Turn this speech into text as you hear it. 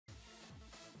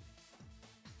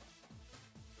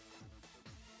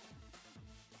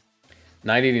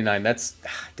989. That's...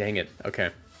 dang it. Okay.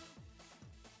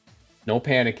 No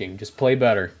panicking. Just play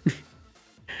better.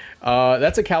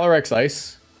 That's a Calyrex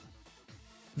Ice.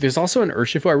 There's also an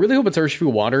Urshifu. I really hope it's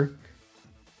Urshifu Water.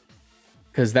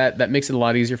 Because that makes it a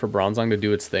lot easier for Bronzong to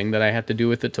do its thing that I have to do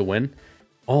with it to win.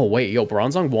 Oh, wait. Yo,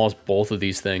 Bronzong walls both of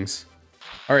these things.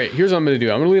 Alright, here's what I'm going to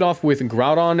do. I'm going to lead off with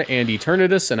Groudon and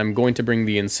Eternatus, and I'm going to bring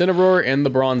the Incineroar and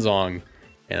the Bronzong.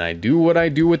 And I do what I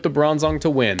do with the Bronzong to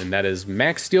win, and that is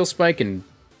max Steel Spike and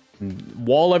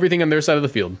wall everything on their side of the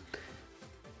field.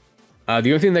 The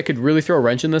only thing that could really throw a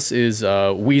wrench in this is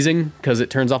Wheezing, because it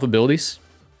turns off abilities.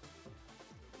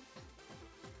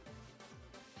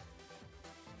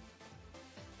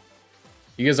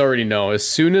 You guys already know, as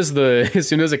soon as a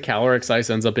Calyrex Ice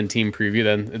ends up in team preview,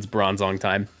 then it's Bronzong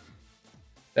time.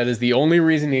 That is the only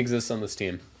reason he exists on this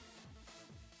team.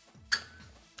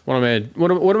 What am I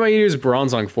gonna use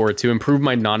Bronzong for? To improve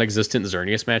my non-existent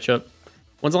Xerneas matchup?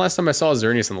 When's the last time I saw a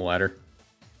Xerneas on the ladder?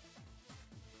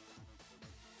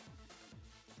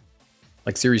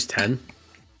 Like Series 10?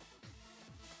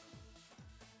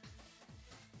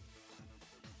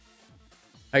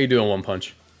 How you doing, One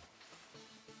Punch?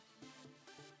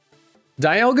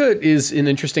 Dialga is an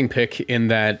interesting pick in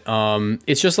that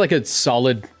it's just like a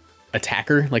solid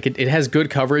attacker. Like it has good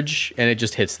coverage and it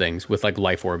just hits things with like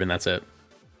Life Orb and that's it.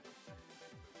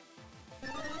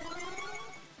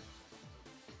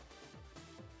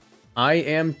 I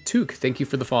am Took. Thank you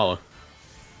for the follow.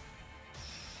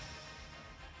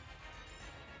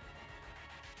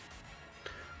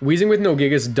 Wheezing with no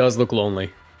Gigas does look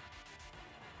lonely.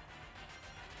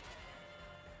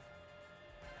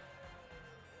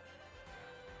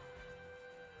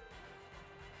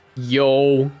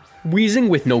 Yo, Wheezing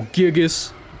with no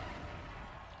Gigas.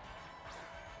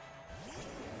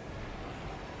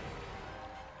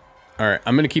 Alright,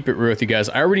 I'm going to keep it real with you guys.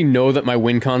 I already know that my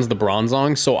win con's the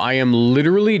Bronzong, so I am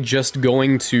literally just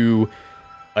going to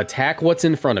attack what's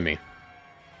in front of me.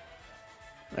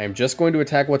 I am just going to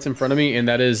attack what's in front of me, and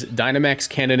that is Dynamax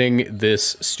cannoning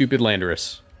this stupid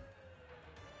Landorus.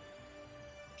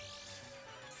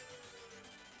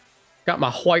 Got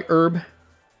my White Herb.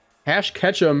 Hash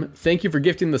Ketchum, thank you for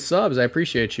gifting the subs. I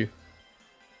appreciate you.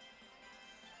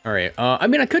 Alright, I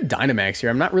mean, I could Dynamax here.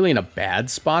 I'm not really in a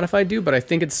bad spot if I do, but I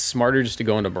think it's smarter just to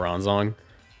go into Bronzong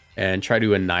and try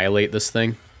to annihilate this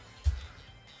thing.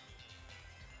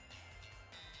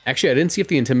 Actually, I didn't see if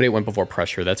the Intimidate went before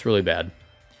Pressure. That's really bad.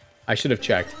 I should have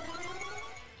checked.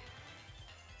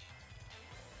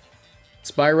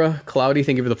 Spyra, Cloudy,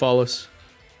 thank you for the follows.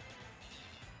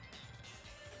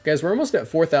 Guys, we're almost at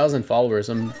 4,000 followers.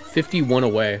 I'm 51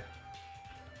 away.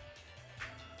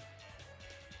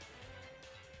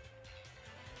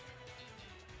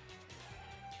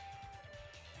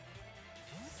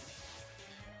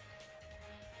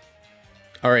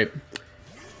 Alright.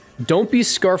 Don't be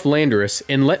Scarf Landorus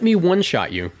and let me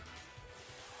one-shot you.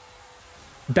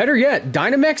 Better yet,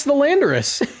 Dynamax the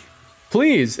Landorus.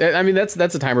 Please. I mean, that's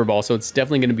a timer ball, so it's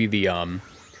definitely gonna be the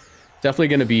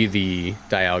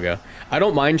Dialga. I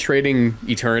don't mind trading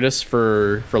Eternatus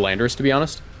for Landorus, to be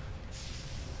honest.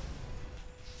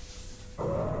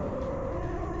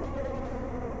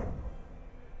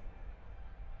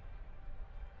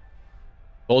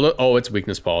 Hold up. Oh, it's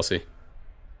weakness policy.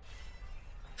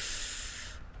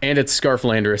 And it's Scarf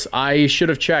Landorus. I should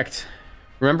have checked.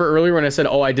 Remember earlier when I said,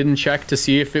 oh, I didn't check to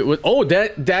see if it was... Oh,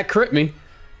 that crit me.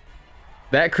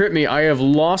 That crit me. I have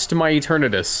lost my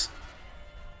Eternatus.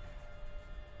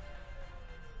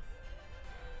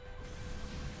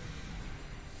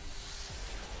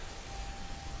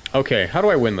 Okay, how do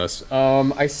I win this?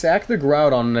 I sack the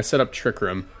Groudon and I set up Trick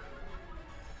Room.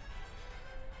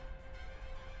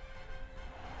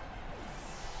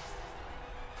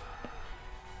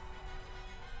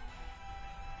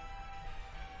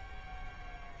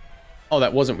 Oh,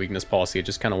 that wasn't weakness policy. It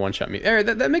just kind of one-shot me. There,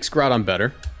 that makes Groudon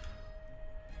better.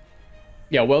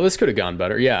 Yeah, well, this could have gone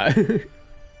better. Yeah,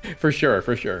 for sure,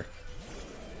 for sure.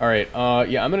 All right,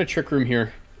 yeah, I'm gonna Trick Room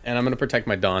here, and I'm gonna protect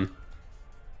my Dawn.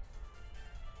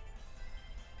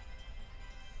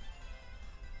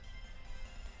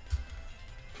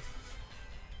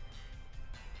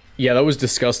 Yeah, that was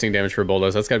disgusting damage for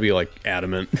Bulldoze. That's gotta be, like,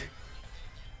 adamant.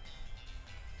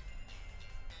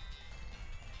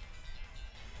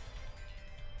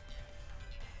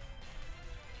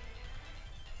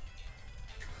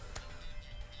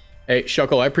 Hey,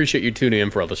 Shuckle, I appreciate you tuning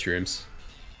in for all the streams.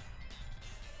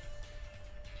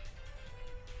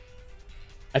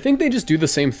 I think they just do the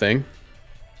same thing.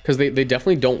 Because they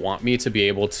definitely don't want me to be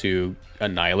able to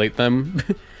annihilate them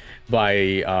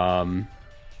by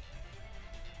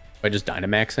just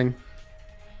Dynamaxing.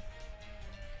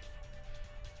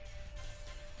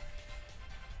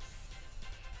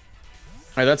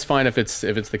 Alright, that's fine if it's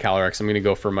the Calyrex. I'm gonna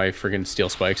go for my friggin' Steel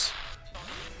Spikes.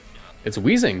 It's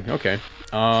wheezing. Okay.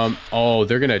 Oh,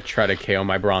 they're gonna try to KO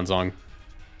my Bronzong.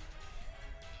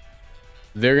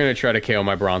 They're gonna try to KO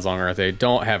my Bronzong, aren't they?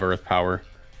 Don't have Earth Power.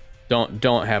 Don't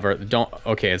have Earth. Don't.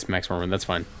 Okay, it's Max Mormon. That's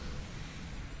fine.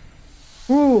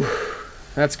 Whew.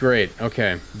 That's great.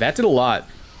 Okay, that did a lot.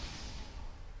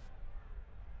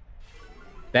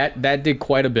 That did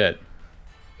quite a bit.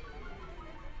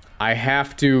 I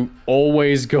have to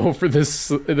always go for this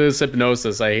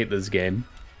Hypnosis. I hate this game.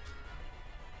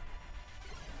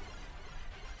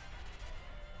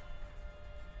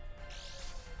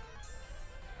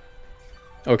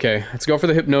 Okay, let's go for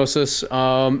the Hypnosis.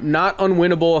 Not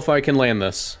unwinnable if I can land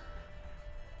this.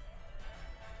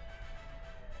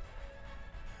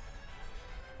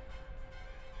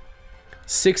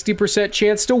 %60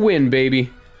 chance to win,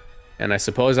 baby. And I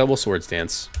suppose I will Swords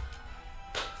Dance.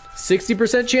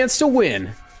 60% chance to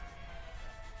win.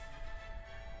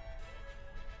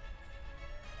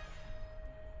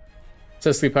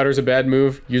 Says Sleep Powder's a bad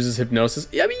move. Uses Hypnosis.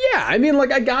 I mean, yeah. I mean,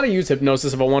 like, I gotta use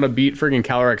Hypnosis if I want to beat friggin'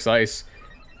 Calyrex Ice.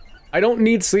 I don't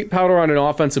need Sleep Powder on an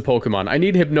offensive Pokemon. I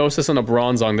need Hypnosis on a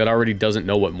Bronzong that already doesn't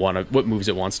know what moves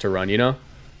it wants to run, you know?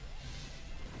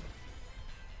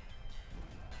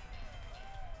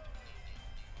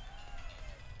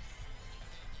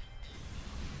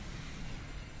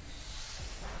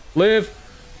 Live.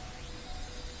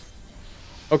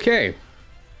 Okay.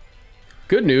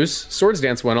 Good news. Swords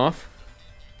Dance went off.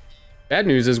 Bad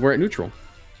news is we're at neutral.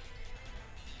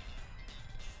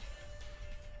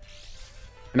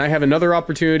 And I have another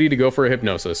opportunity to go for a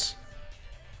Hypnosis.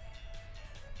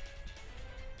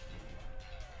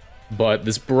 But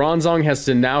this Bronzong has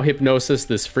to now Hypnosis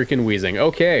this freaking Weezing.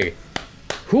 Okay.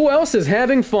 Who else is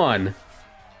having fun?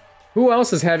 Who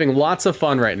else is having lots of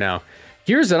fun right now?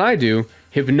 Here's what I do.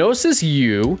 Hypnosis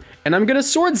you, and I'm gonna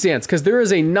Swords Dance, because there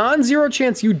is a non-zero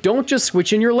chance you don't just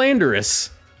switch in your Landorus.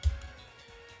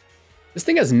 This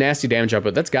thing has nasty damage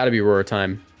output. That's gotta be Roar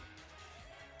time.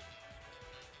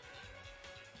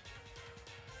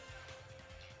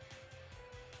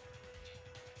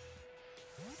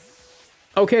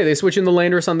 Okay, they switch in the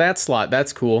Landorus on that slot.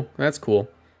 That's cool. That's cool.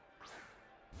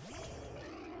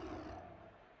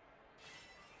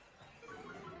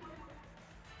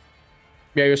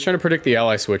 Yeah, he was trying to predict the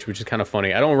ally switch, which is kind of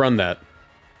funny. I don't run that.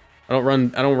 I don't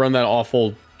run that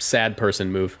awful sad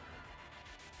person move.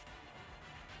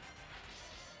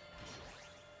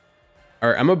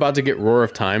 Alright, I'm about to get Roar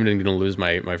of Time and I'm gonna lose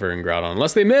my friggin' Groudon.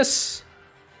 Unless they miss!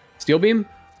 Steel Beam?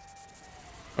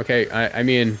 Okay, I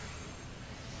mean...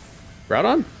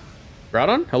 Groudon?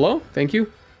 Groudon? Hello? Thank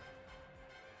you.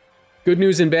 Good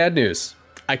news and bad news.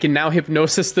 I can now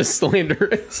Hypnosis this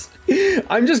Landorus.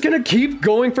 I'm just gonna keep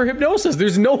going for Hypnosis.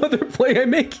 There's no other play I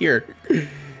make here.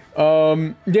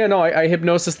 Yeah, no, I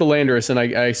Hypnosis the Landorus and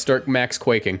I start max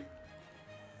Quaking.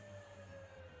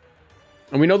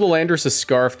 And we know the Landorus is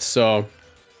Scarfed, so...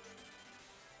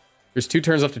 There's 2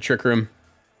 turns left to Trick Room.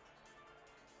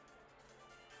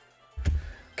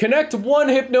 Connect 1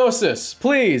 Hypnosis,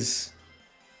 please!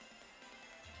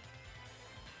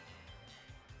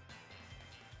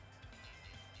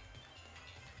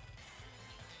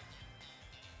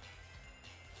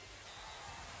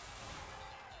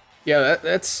 Yeah,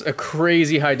 that's a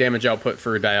crazy high damage output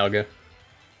for Dialga.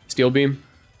 Steel Beam?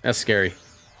 That's scary.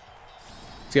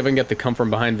 See if I can get the come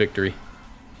from behind victory.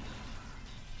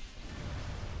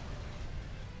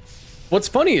 What's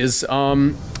funny is,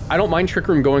 I don't mind Trick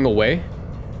Room going away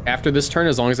after this turn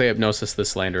as long as I Hypnosis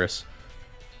this Landorus.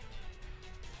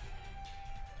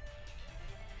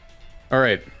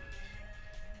 Alright.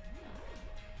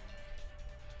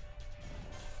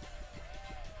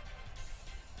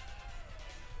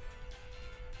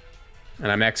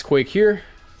 And I max Quake here.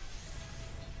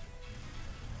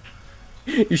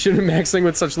 You shouldn't maxing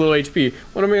with such little HP.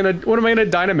 What am I gonna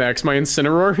Dynamax? My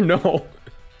Incineroar? No.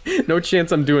 No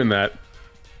chance I'm doing that.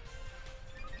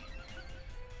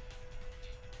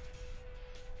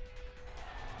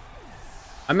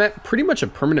 I'm at pretty much a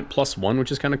permanent +1,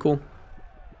 which is kind of cool.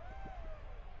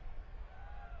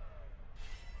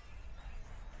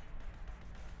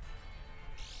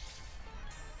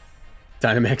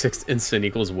 Dynamax instant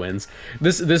equals wins.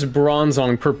 This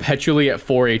Bronzong perpetually at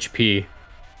 4 HP.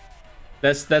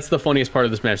 That's the funniest part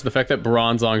of this match. The fact that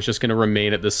Bronzong's just gonna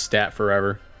remain at this stat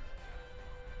forever.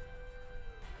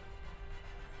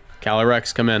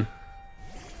 Calyrex, come in.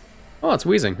 Oh, it's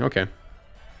Weezing. Okay.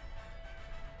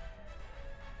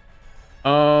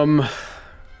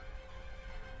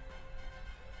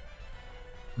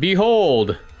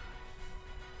 Behold!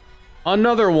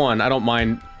 Another one! I don't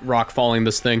mind rock falling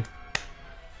this thing.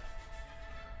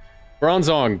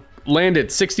 Bronzong, land it.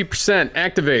 60%.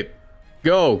 Activate.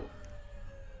 Go.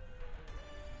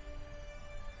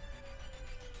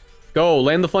 Go.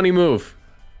 Land the funny move.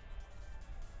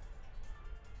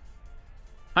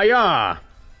 Hiya!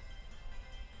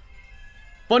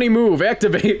 Funny move.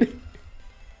 Activate.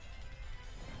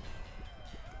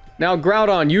 Now,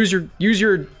 Groudon, use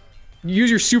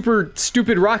your super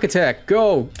stupid rock attack.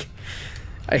 Go.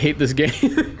 I hate this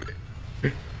game.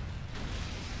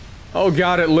 Oh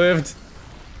god, it lived.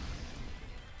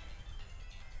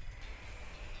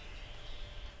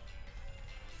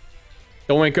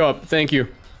 Don't wake up. Thank you.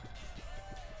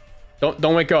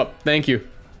 Don't wake up. Thank you.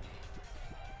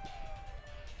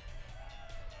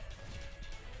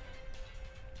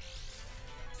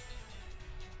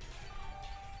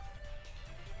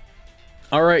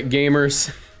 All right,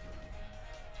 gamers.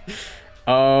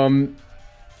 How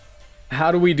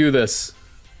do we do this?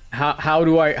 How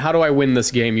do I win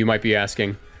this game, you might be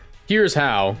asking. Here's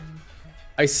how.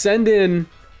 I send in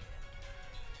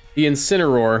the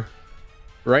Incineroar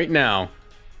right now.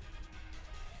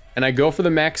 And I go for the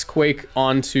Max Quake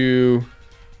onto...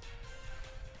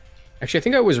 Actually, I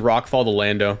think I was Rockfall to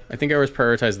Lando. I think I was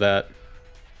prioritized that.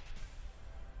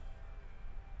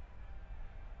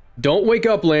 Don't wake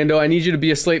up, Lando. I need you to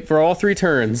be asleep for all 3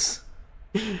 turns.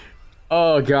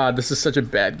 Oh god, this is such a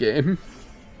bad game.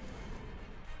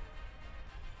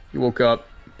 He woke up.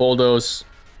 Bulldoze.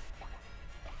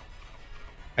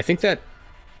 I think that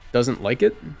doesn't like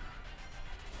it.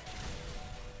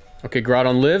 Okay,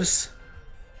 Groudon lives.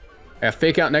 I have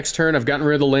Fake Out next turn. I've gotten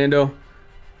rid of the Lando.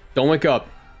 Don't wake up.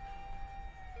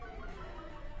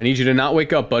 I need you to not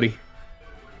wake up, buddy.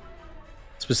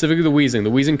 Specifically the Weezing. The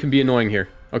Weezing can be annoying here.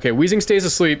 Okay, Weezing stays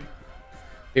asleep.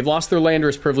 They've lost their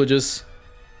Landorus privileges.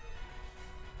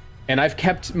 And I've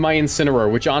kept my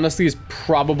Incineroar, which honestly is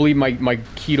probably my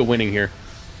key to winning here.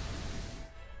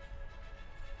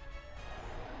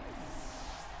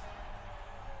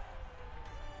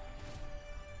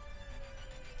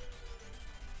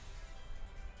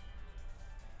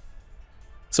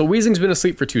 So Weezing's been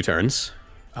asleep for 2 turns.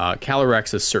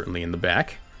 Calyrex is certainly in the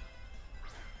back.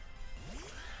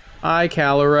 Hi,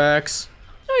 Calyrex.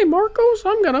 Hey, Marcos,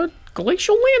 I'm gonna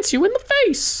Glacial Lance you in the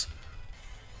face.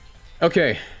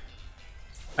 Okay.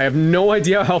 I have no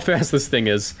idea how fast this thing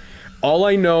is. All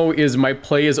I know is my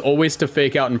play is always to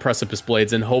Fake Out and Precipice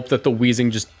Blades and hope that the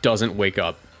Weezing just doesn't wake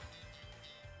up.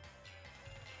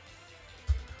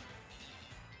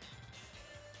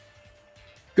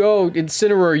 Go,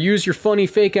 Incineroar, use your funny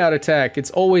Fake Out attack.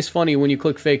 It's always funny when you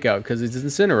click Fake Out, because it's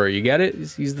Incineroar, you get it?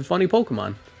 He's the funny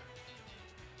Pokemon.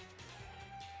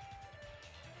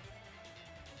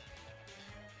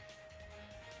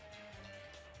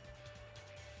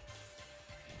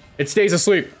 It stays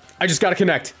asleep. I just gotta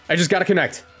connect. I just gotta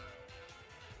connect.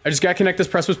 I just gotta connect this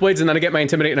Precipice Blades, and then I get my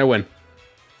Intimidate and I win.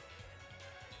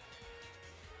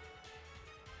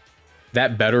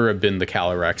 That better have been the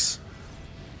Calyrex.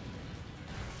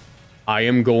 I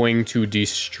am going to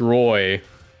destroy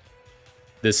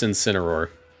this Incineroar.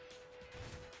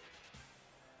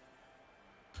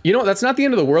 You know, that's not the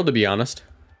end of the world, to be honest.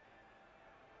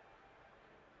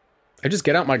 I just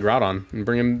get out my Groudon and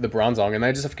bring him the Bronzong, and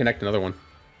I just have to connect another one.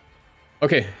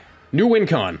 Okay, new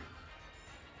WinCon.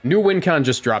 New WinCon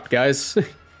just dropped, guys.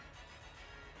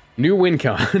 New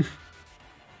WinCon.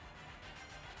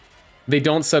 They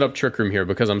don't set up Trick Room here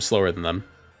because I'm slower than them.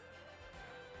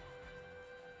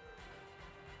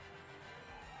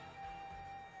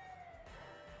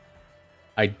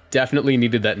 I definitely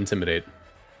needed that Intimidate.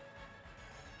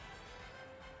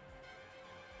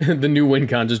 The new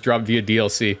WinCon just dropped via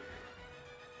DLC.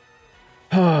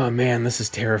 Oh man, this is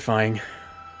terrifying.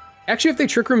 Actually, if they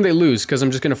Trick Room, they lose, because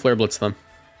I'm just going to Flare Blitz them.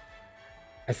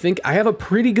 I think I have a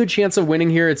pretty good chance of winning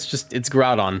here. It's just, it's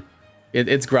Groudon.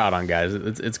 It's Groudon, guys.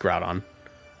 It's Groudon.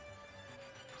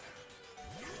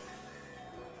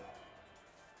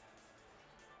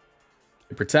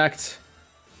 Protect.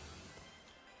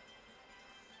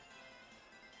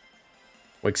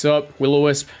 Wakes up,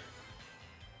 Will-O-Wisp.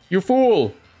 You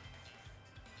fool!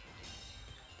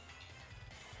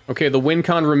 Okay, the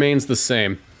WinCon remains the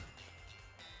same.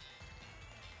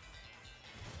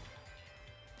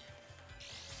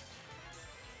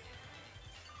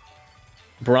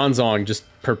 Bronzong just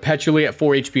perpetually at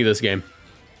 4 HP this game.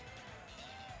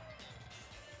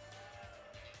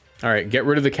 Alright, get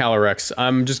rid of the Calyrex.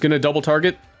 I'm just gonna double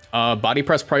target. Body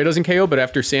Press probably doesn't KO, but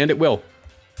after Sand it will.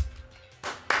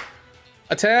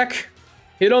 Attack!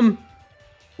 Hit him!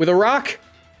 With a rock!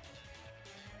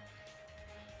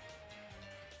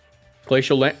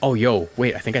 Glacial Land. Oh, yo,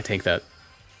 wait, I think I tank that.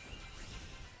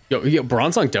 Yo,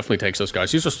 Bronzong definitely takes this,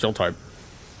 guys. He's a Steel type.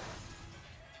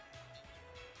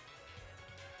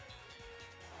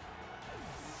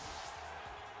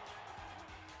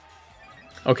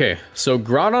 Okay, so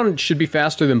Groudon should be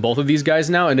faster than both of these guys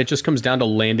now, and it just comes down to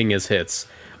landing his hits.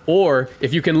 Or,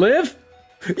 if you can live...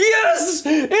 Yes!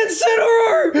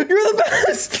 Incineroar! You're the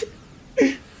best!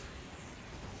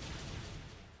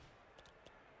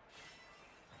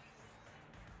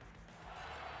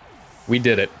 We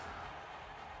did it.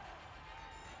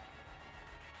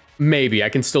 Maybe, I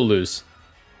can still lose.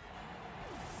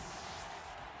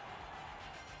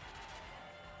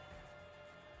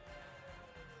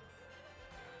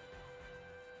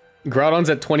 Groudon's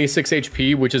at 26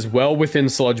 HP, which is well within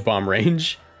Sludge Bomb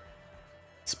range.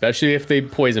 Especially if they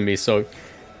poison me, so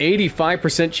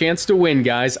 85% chance to win,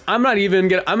 guys. I'm not even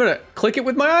gonna... I'm gonna click it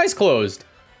with my eyes closed.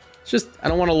 It's just... I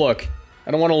don't want to look.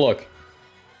 I don't want to look.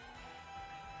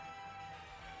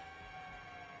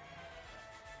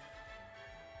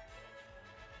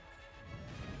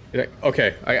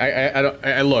 Okay,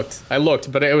 I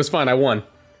looked, but it was fine, I won.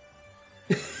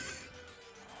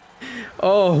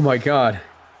 Oh my god.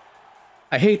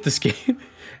 I hate this game.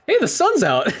 Hey, the sun's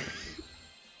out!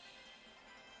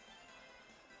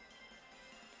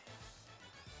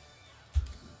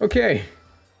 Okay.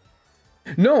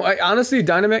 No, honestly,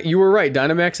 Dynamax, you were right.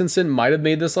 Dynamax and Sin might have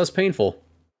made this less painful.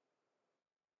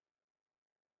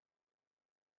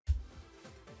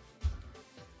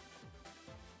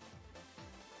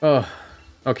 Oh,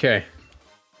 okay.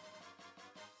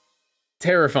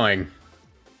 Terrifying.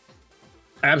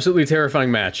 Absolutely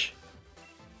terrifying match.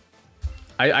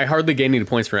 I hardly gained any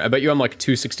points for it. I bet you I'm like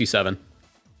 267.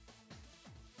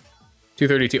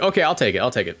 232. Okay, I'll take it.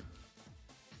 I'll take it.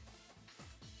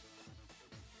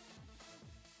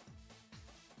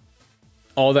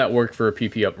 All that work for a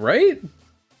PP up, right?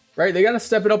 Right, they gotta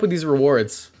step it up with these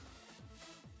rewards.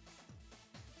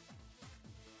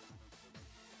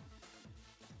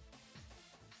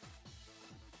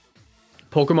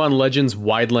 Pokemon Legends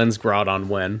Wide Lens Groudon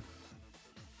when?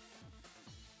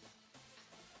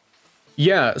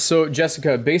 Yeah, so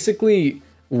Jessica, basically,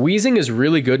 Wheezing is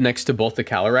really good next to both the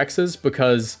Calorexes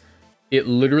because it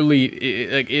literally,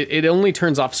 it only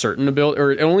turns off certain abilities,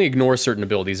 or it only ignores certain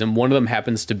abilities, and one of them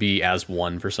happens to be as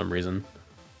one for some reason.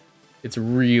 It's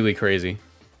really crazy.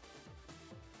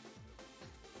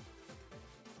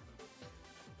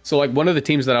 So like one of the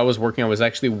teams that I was working on was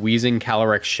actually Wheezing,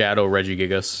 Calyrex, Shadow,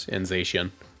 Regigigas, and Zacian.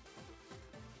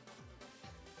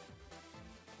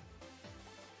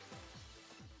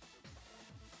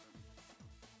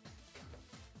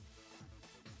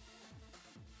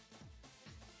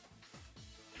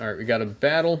 Alright, we got a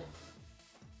battle.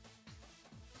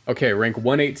 Okay, rank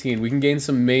 118. We can gain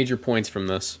some major points from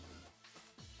this.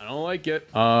 I don't like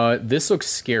it. This looks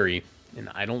scary, and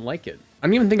I don't like it. I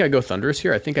don't even think I go Thundurus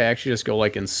here. I think I actually just go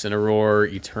like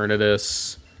Incineroar,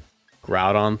 Eternatus,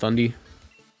 Groudon, Thundy.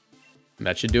 And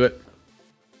that should do it.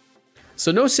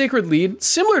 So no Sacred Lead.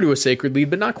 Similar to a Sacred Lead,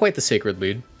 but not quite the Sacred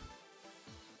Lead.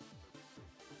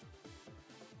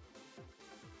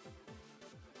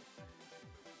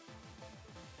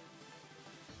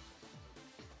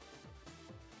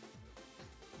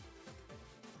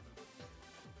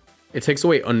 It takes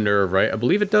away Unnerve, right? I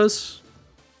believe it does.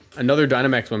 Another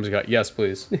Dynamax Whimsicott. Yes,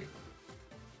 please.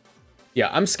 Yeah,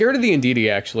 I'm scared of the Indeedee,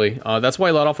 actually. That's why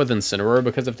I let off with Incineroar,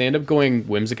 because if they end up going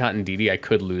Whimsicott and Indeedee, I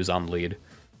could lose on lead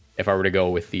if I were to go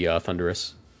with the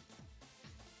Thundurus.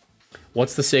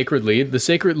 What's the Sacred Lead? The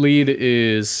Sacred Lead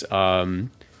is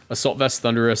Assault Vest,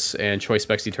 Thundurus, and Choice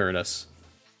Specs Eternatus.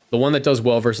 The one that does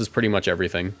well versus pretty much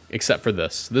everything, except for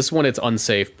this. This one, it's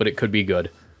unsafe, but it could be good.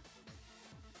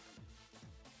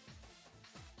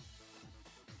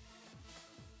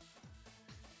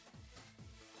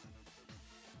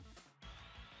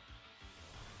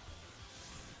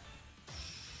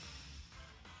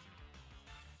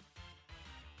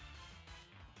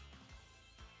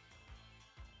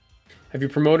 Have you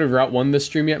promoted Route 1 this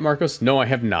stream yet, Marcos? No, I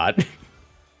have not.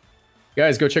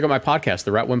 Guys, go check out my podcast,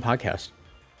 the Route 1 podcast.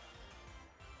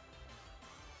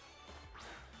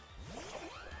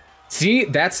 See,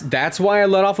 that's why I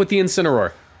let off with the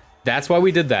Incineroar. That's why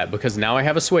we did that, because now I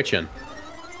have a switch in.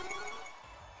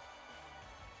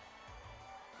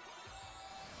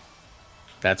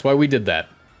 That's why we did that.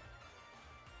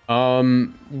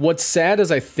 What's sad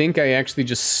is I think I actually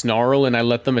just snarl and I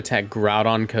let them attack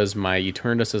Groudon because my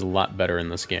Eternatus is a lot better in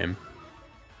this game.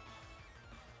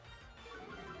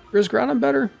 Or is Groudon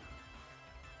better?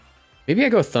 Maybe I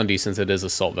go Thundy since it is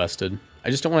Assault Vested. I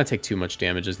just don't want to take too much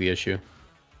damage is the issue.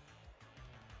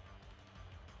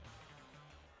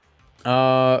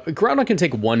 Groudon can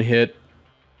take one hit.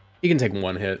 He can take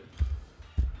one hit.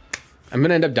 I'm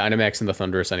gonna end up Dynamaxing the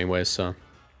Thundurus anyways, so...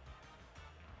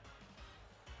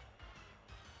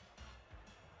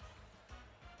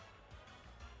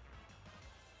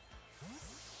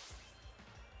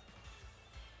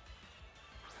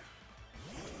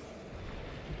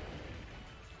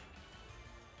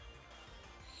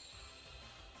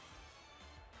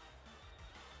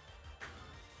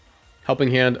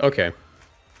 Helping Hand, okay.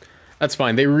 That's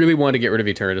fine. They really wanted to get rid of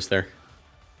Eternatus there.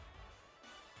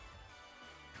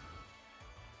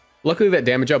 Luckily, that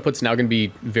damage output's now going to be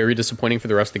very disappointing for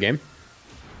the rest of the game.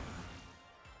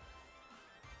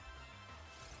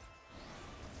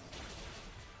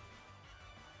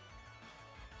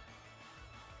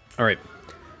 All right.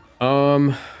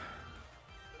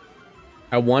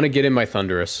 I want to get in my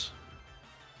Thunderous.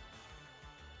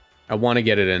 I want to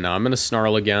get it in now. I'm going to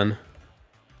Snarl again.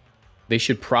 They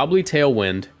should probably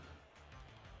Tailwind.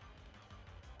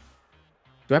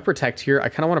 Do I protect here? I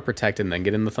kind of want to protect and then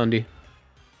get in the Thundy.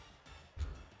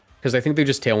 Because I think they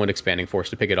just Tailwind Expanding Force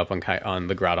to pick it up on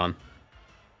the Groudon.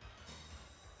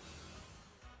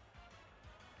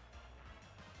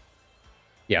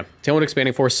 Yeah, Tailwind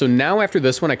Expanding Force. So now after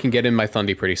this one, I can get in my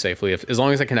Thundy pretty safely, as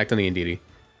long as I connect on the Indeedee.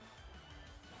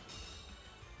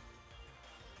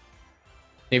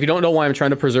 If you don't know why I'm trying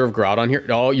to preserve Groudon here...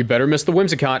 Oh, you better miss the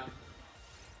Whimsicott.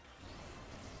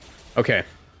 Okay.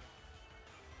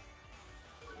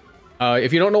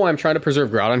 If you don't know why I'm trying to preserve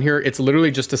Groudon here, it's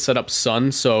literally just to set up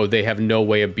Sun, so they have no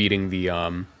way of beating the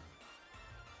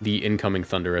incoming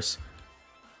Thunderous.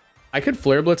 I could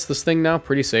Flare Blitz this thing now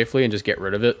pretty safely and just get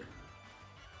rid of it.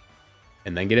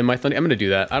 And then get in my Thundy. I'm going to do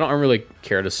that. I don't really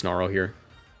care to Snarl here.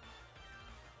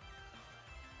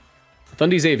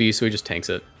 Thundy's AV, so he just tanks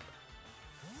it.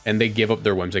 And they give up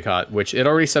their Whimsicott, which it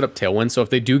already set up Tailwind, so if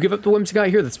they do give up the Whimsicott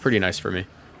here, that's pretty nice for me.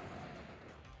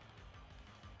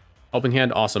 Helping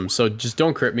Hand, awesome. So just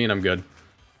don't crit me and I'm good.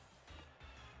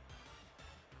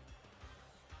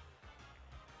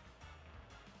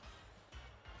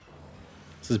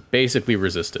 This is basically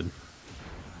resisted.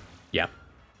 Yeah.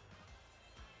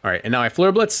 Alright, and now I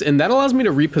Flare Blitz, and that allows me to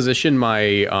reposition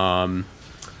my...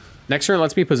 next turn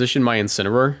lets me position my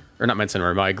Incineroar, or not my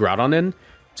Incineroar, my Groudon in,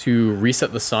 to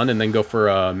reset the Sun and then go for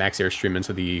a Max Airstream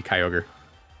into the Kyogre.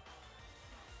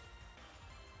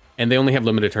 And they only have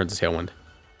limited turns of Tailwind.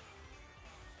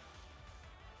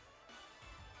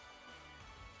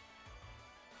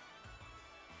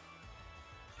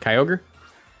 Kyogre?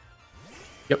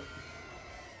 Yep.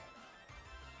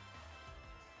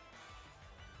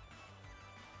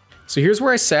 So here's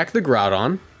where I sack the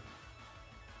Groudon.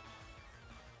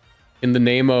 In the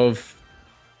name of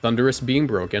Thunderous being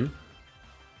broken.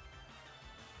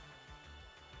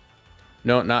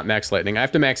 No, not Max Lightning. I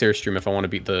have to Max Airstream if I want to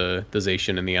beat the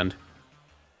Zacian in the end.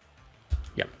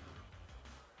 Yep.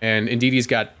 And Indeedee's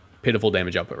got pitiful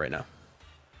damage output right now.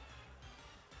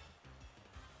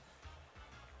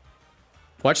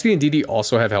 Watch the Indeedee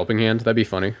also have Helping Hand. That'd be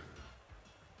funny.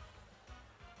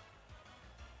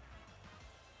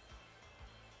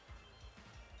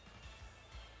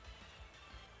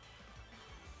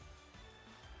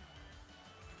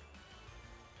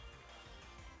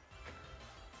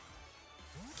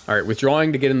 Alright,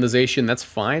 withdrawing to get in the Zacian, that's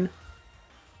fine.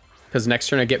 Because next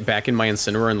turn I get back in my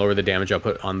Incineroar and lower the damage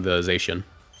output on the Zacian.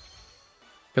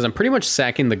 Because I'm pretty much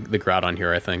sacking the Groudon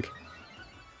here, I think.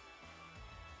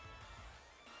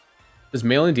 Does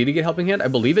male Indeedee get Helping Hand? I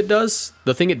believe it does.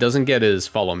 The thing it doesn't get is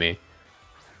Follow Me.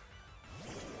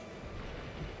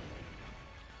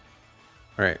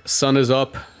 Alright, sun is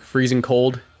up, freezing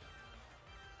cold.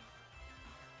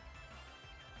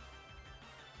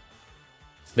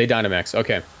 They Dynamax,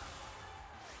 okay.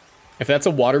 If that's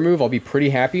a water move, I'll be pretty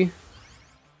happy.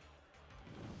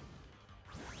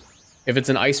 If it's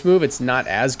an ice move, it's not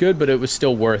as good, but it was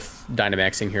still worth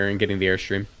Dynamaxing here and getting the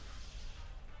Airstream.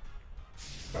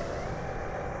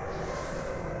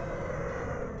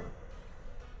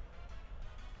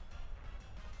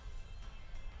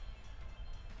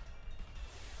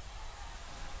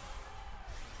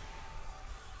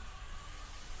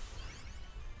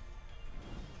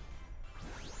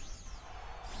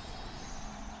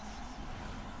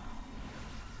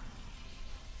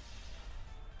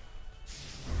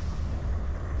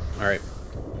 Alright.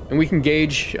 And we can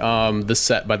gauge the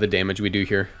set by the damage we do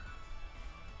here.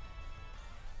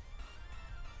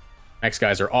 Next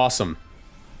guys are awesome.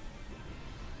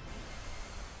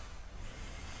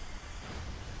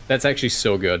 That's actually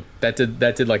so good. That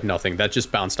did like nothing. That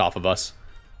just bounced off of us.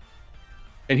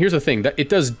 And here's the thing, that it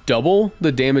does double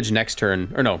the damage next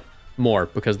turn. Or no, more,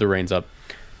 because the rain's up.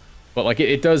 But like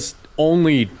it does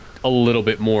only a little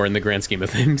bit more in the grand scheme of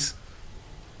things.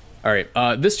 Alright,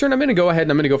 this turn I'm going to go ahead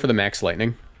and I'm going to go for the Max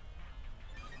Lightning.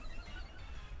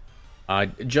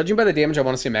 Judging by the damage, I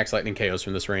want to see Max Lightning KOs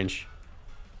from this range.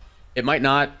 It might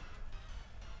not.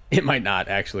 It might not,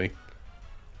 actually.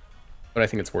 But I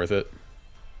think it's worth it.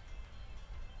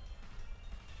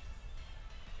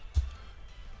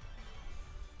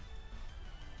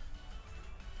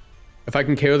 If I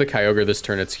can KO the Kyogre this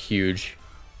turn, it's huge.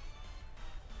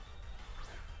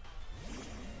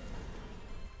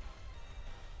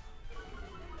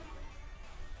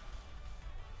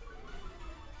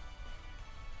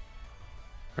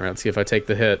 All right, let's see if I take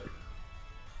the hit.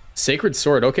 Sacred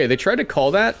Sword. Okay, they tried to call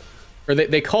that. Or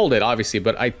they called it, obviously,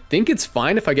 but I think it's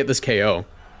fine if I get this KO.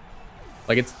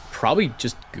 Like, it's probably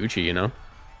just Gucci, you know?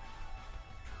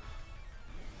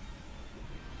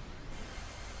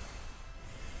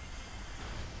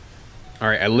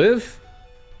 Alright, I live.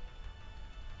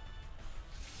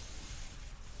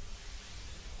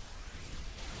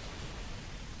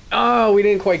 Oh, we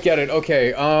didn't quite get it.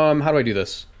 Okay, how do I do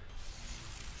this?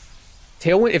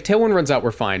 Tailwind, if Tailwind runs out,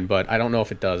 we're fine, but I don't know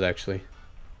if it does, actually.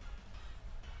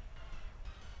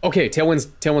 Okay,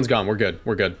 Tailwind's gone. We're good.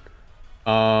 We're good.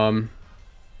 I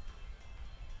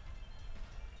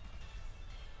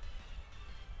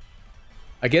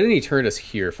get an Eternatus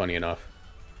here, funny enough.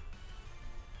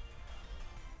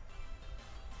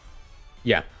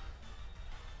 Yeah.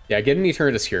 Yeah, I get an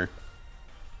Eternatus here.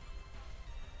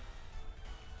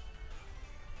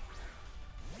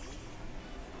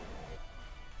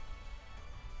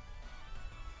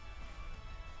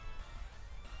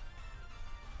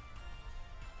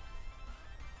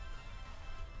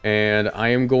 And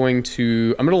I'm going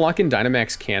to lock in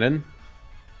Dynamax Cannon.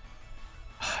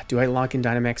 Do I lock in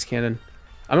Dynamax Cannon?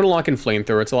 I'm going to lock in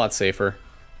Flamethrower. It's a lot safer.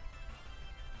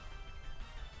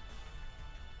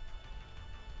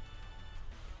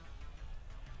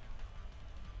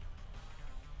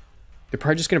 They're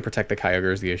probably just going to protect the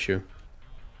Kyogre is the issue.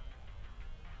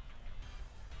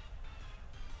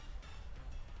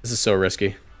 This is so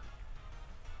risky.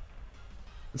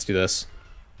 Let's do this.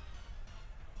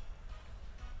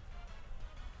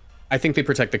 I think they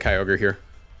protect the Kyogre here.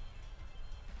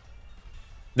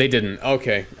 They didn't.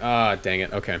 Okay. Ah, dang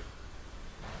it. Okay.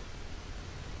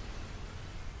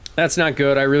 That's not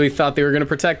good. I really thought they were going to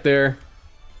protect there.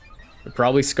 They're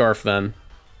probably Scarf then.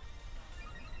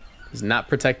 Because not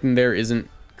protecting there isn't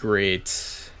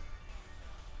great.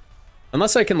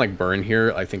 Unless I can, like, burn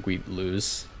here, I think we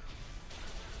lose.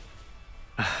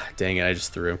 Ah, dang it. I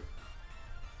just threw.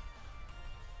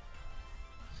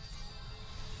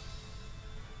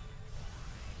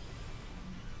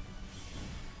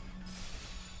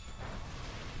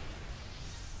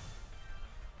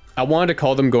 I wanted to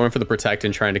call them going for the Protect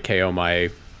and trying to KO my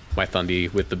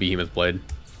Thundy with the Behemoth Blade.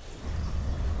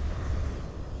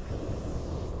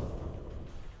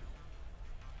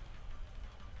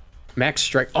 Max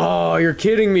Strike. Oh, you're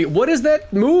kidding me. What is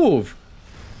that move?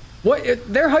 What?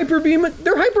 They're Hyper Beam.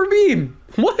 They're Hyper Beam.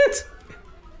 What?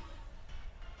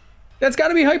 That's got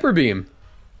to be Hyper Beam.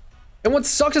 And what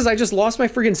sucks is I just lost my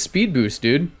freaking Speed Boost,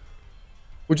 dude.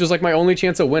 Which was like my only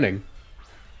chance of winning.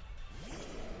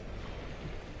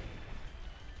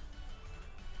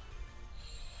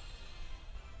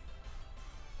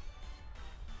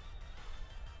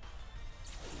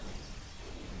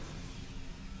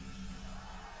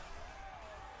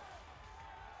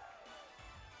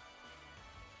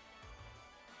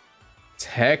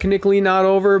 Technically not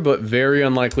over, but very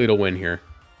unlikely to win here.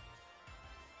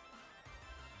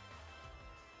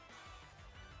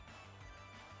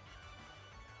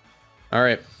 All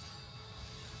right.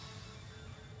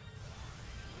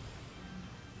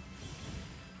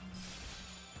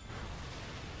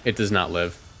 It does not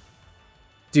live.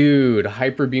 Dude,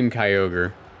 Hyper Beam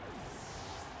Kyogre.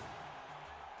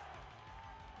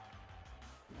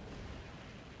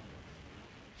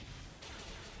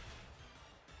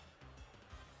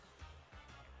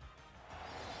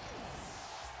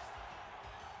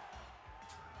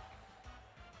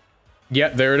 Yeah,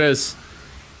 there it is.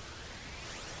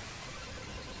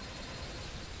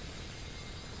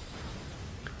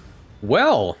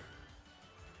 Well,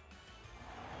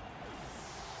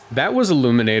 that was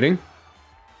illuminating.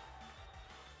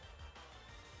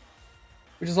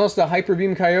 We just lost a Hyper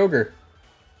Beam Kyogre.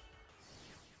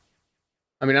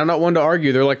 I mean, I'm not one to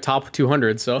argue. They're like top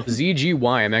 200, so. ZGY,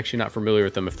 I'm actually not familiar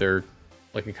with them if they're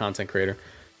like a content creator.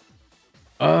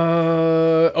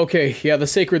 Okay, yeah, the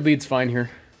Sacred Lead's fine here.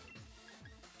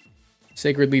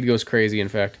 Sacred Lead goes crazy, in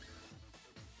fact.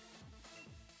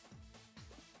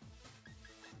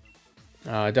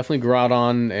 Definitely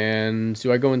Groudon, and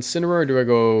do I go Incineroar or do I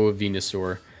go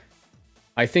Venusaur?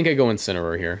 I think I go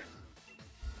Incineroar here.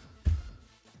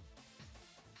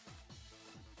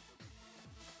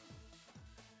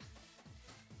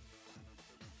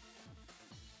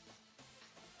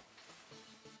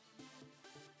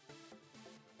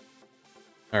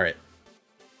 All right.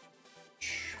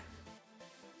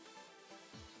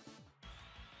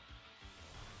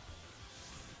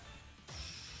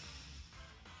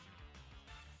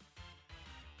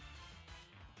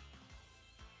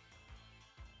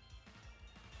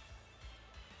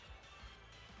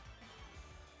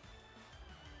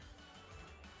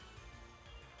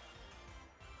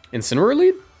 Incineroar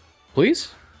lead?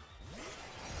 Please?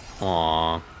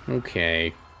 Aw,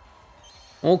 okay.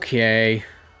 Okay.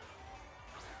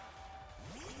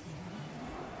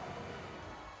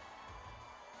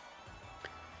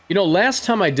 You know, last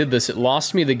time I did this, it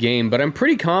lost me the game, but I'm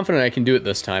pretty confident I can do it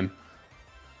this time.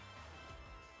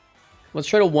 Let's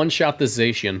try to one-shot this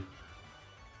Zacian.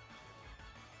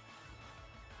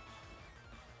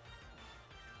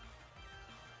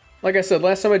 Like I said,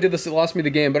 last time I did this, it lost me the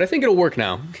game, but I think it'll work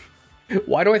now.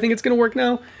 Why do I think it's gonna work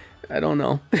now? I don't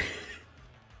know.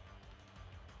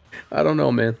 I don't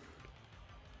know, man.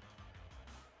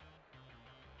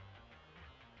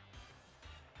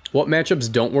 What matchups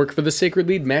don't work for the Sacred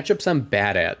Lead? Matchups I'm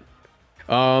bad at.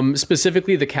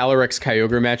 Specifically the Calyrex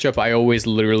Kyogre matchup, I always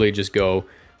literally just go...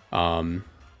 Eternatus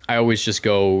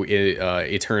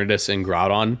and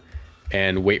Groudon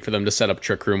and wait for them to set up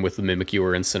Trick Room with the Mimikyu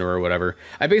or Incineroar or whatever.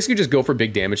 I basically just go for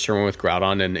big damage turn one with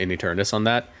Groudon and Eternatus on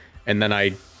that, and then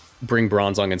I bring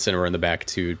Bronzong and Incineroar in the back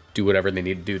to do whatever they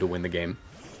need to do to win the game.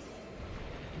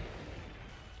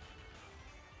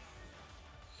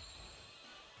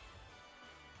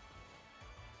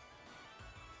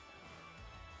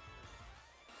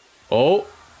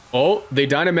 Oh, they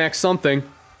Dynamax something.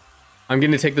 I'm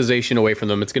going to take the Zacian away from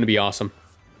them. It's going to be awesome.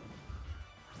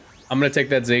 I'm going to take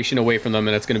that Zacian away from them,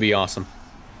 and it's going to be awesome.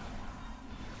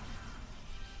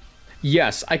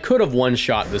 Yes, I could have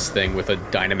one-shot this thing with a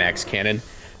Dynamax cannon,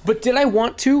 but did I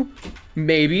want to?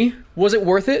 Maybe. Was it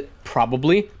worth it?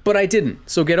 Probably, but I didn't,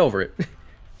 so get over it.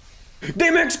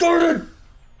 Daymax guarded!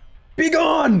 Be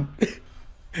gone!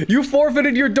 You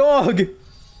forfeited your dog!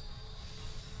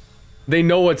 They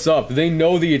know what's up. They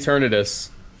know the Eternatus.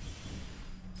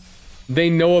 They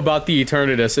know about the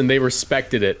Eternatus, and they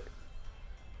respected it.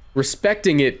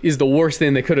 Respecting it is the worst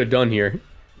thing they could have done here.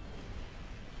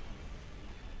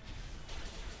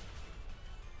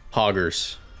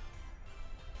 Hoggers.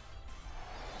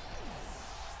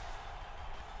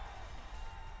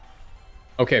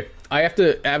 Okay, I have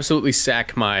to absolutely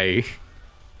sack my...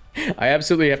 I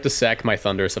absolutely have to sack my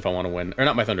Thundurus if I want to win. Or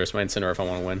not my Thundurus, my Incineroar if I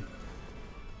want to win.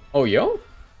 Oh, yo?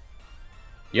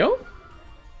 Yo?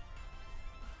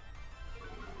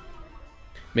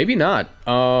 Maybe not.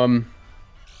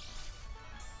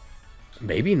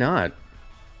 Maybe not.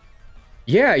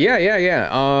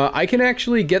 Yeah. I can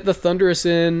actually get the Thundurus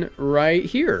in right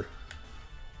here.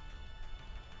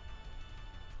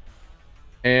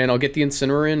 And I'll get the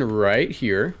Incineroar in right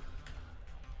here.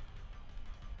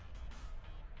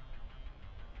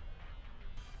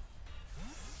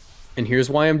 And here's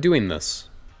why I'm doing this.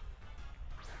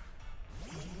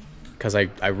 Because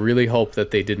I really hope that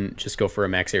they didn't just go for a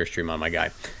max airstream on my guy.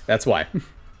 That's why.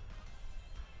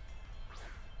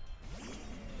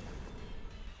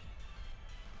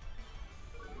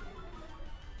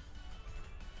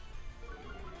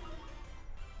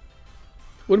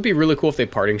 Wouldn't it be really cool if they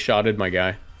parting shotted my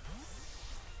guy?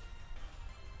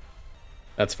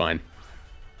 That's fine.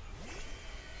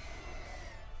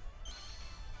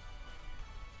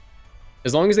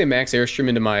 As long as they max airstream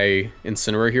into my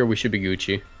Incineroar here, we should be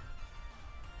Gucci.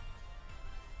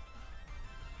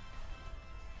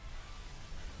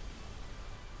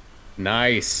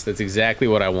 Nice. That's exactly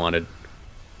what I wanted.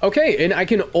 Okay, and I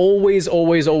can always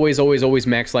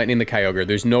max lightning the Kyogre.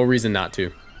 There's no reason not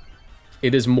to.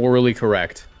 It is morally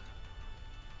correct.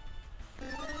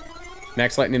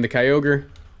 Max lightning the Kyogre.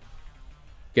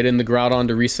 Get in the Groudon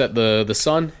to reset the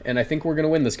sun, and I think we're going to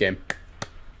win this game.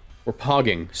 We're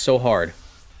pogging so hard.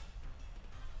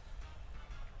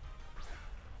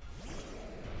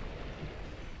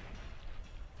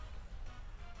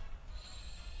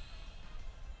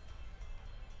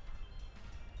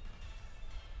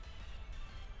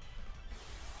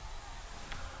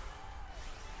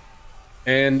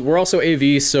 And we're also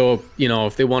AV, so, you know,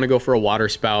 if they want to go for a water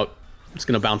spout, it's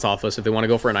going to bounce off us. If they want to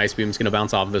go for an ice beam, it's going to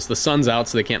bounce off of us. The sun's out,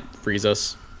 so they can't freeze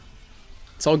us.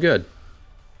 It's all good.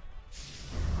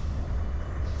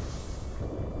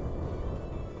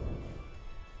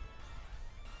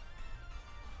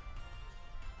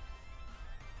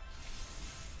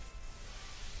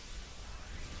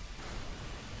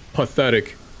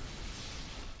 Pathetic.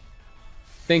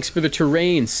 Thanks for the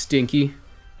terrain, Stinky.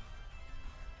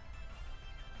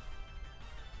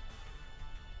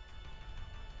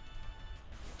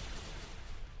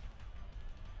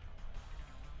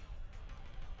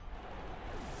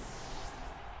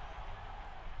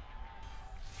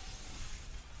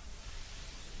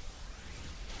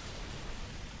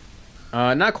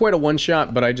 Not quite a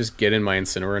one-shot, but I just get in my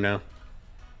Incineroar now.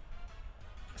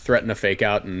 Threaten a fake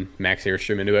out and max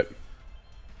airstream into it.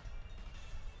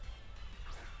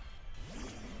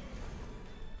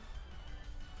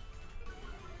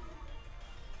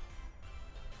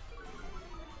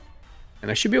 And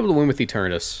I should be able to win with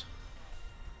Eternatus.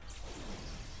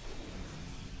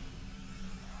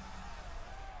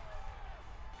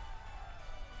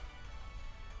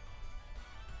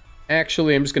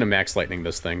 Actually, I'm just going to Max Lightning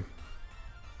this thing.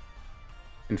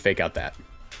 And fake out that.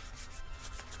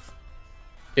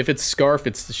 If it's Scarf,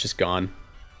 it's just gone.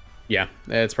 Yeah,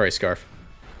 it's probably Scarf.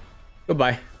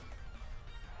 Goodbye.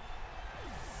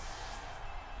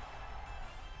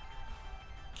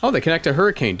 Oh, they connect to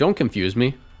Hurricane. Don't confuse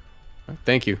me.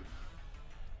 Thank you.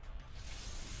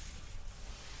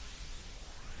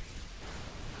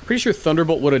 Pretty sure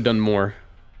Thunderbolt would have done more.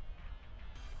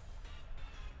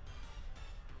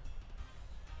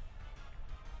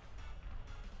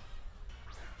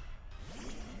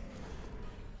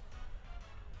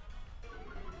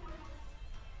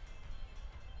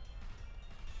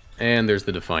 And there's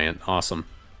the Defiant. Awesome.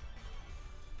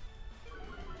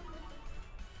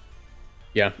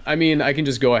 Yeah, I mean, I can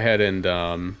just go ahead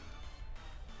and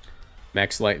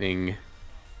Max Lightning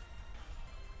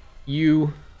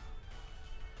you.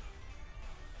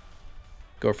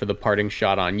 Go for the parting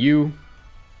shot on you.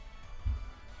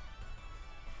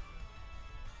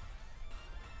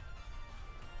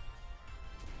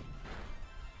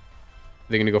 Are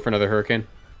they going to go for another Hurricane?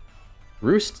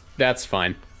 Roost? That's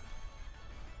fine.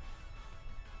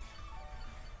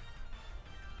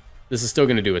 This is still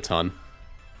going to do a ton.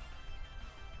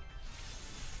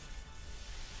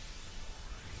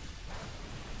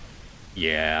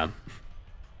 Yeah.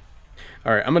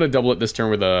 All right, I'm going to double it this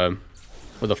turn with a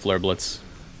Flare Blitz.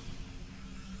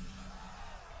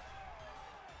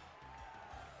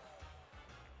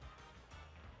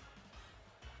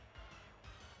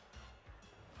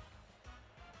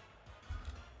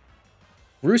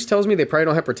 Roost tells me they probably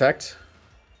don't have Protect.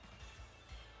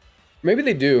 Maybe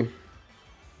they do.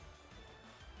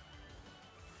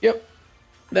 Yep.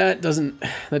 That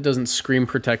doesn't scream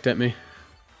Protect at me.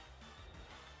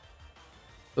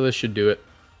 So this should do it.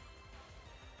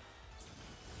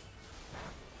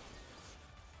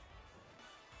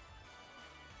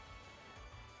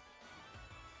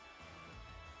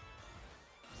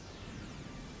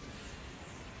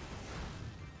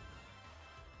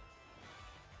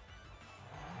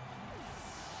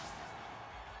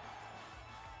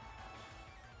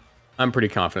 I'm pretty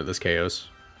confident this KOs.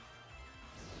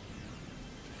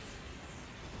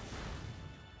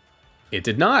 It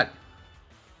did not.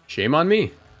 Shame on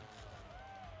me.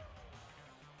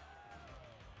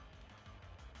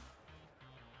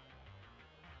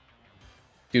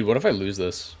 Dude, what if I lose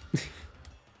this?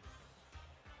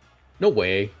 No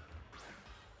way.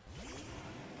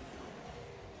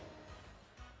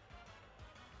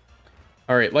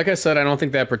 Alright, like I said, I don't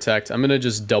think that Protect. I'm gonna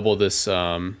just double this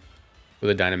with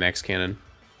a Dynamax Cannon.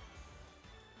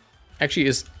 Actually,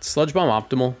 is Sludge Bomb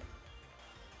optimal?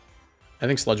 I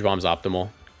think Sludge Bomb's optimal,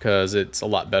 because it's a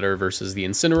lot better versus the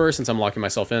Incineroar since I'm locking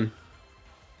myself in.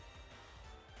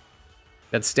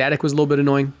 That static was a little bit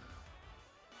annoying.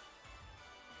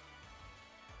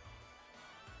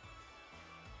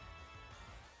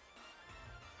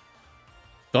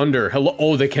 Thunder, hello?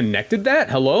 Oh, they connected that?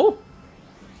 Hello?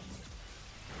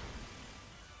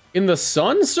 In the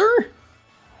sun, sir?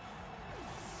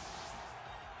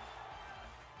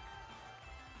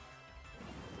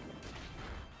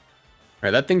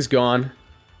 Alright, that thing's gone.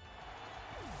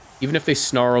 Even if they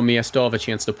snarl me, I still have a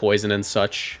chance to poison and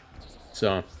such.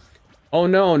 So. Oh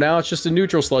no, now it's just a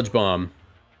neutral Sludge Bomb.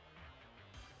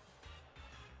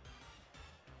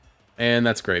 And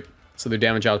that's great. So their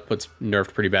damage output's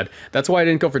nerfed pretty bad. That's why I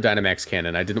didn't go for Dynamax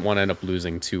Cannon. I didn't want to end up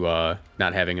losing to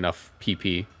not having enough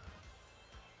PP.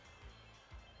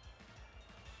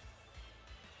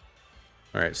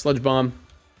 Alright, Sludge Bomb.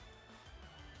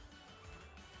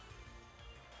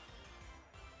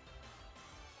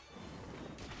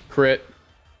 Crit.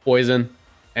 Poison.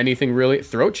 Anything really?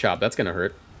 Throat Chop, that's gonna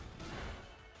hurt.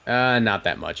 Not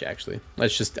that much, actually.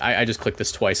 Let's just... I just click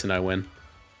this twice and I win.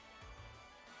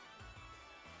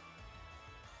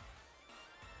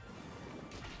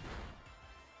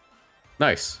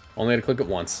 Nice. Only had to click it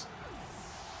once.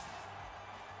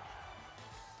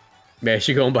 Man, I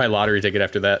should go and buy a lottery ticket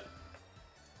after that.